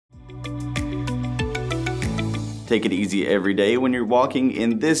Take it easy every day when you're walking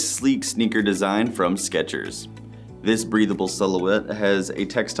in this sleek sneaker design from Skechers. This breathable silhouette has a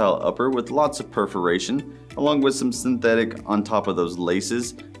textile upper with lots of perforation, along with some synthetic on top of those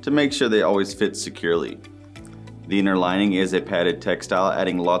laces to make sure they always fit securely. The inner lining is a padded textile,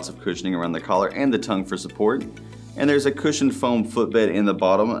 adding lots of cushioning around the collar and the tongue for support. And there's a cushioned foam footbed in the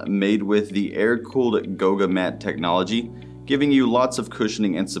bottom made with the air-cooled Goga mat technology, giving you lots of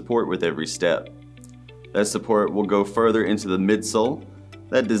cushioning and support with every step. That support will go further into the midsole.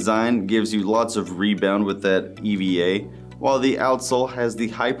 That design gives you lots of rebound with that EVA, while the outsole has the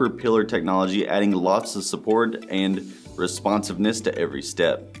Hyper Pillar Technology, adding lots of support and responsiveness to every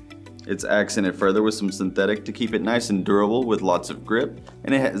step. It's accented further with some synthetic to keep it nice and durable with lots of grip,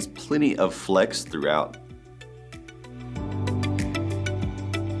 and it has plenty of flex throughout.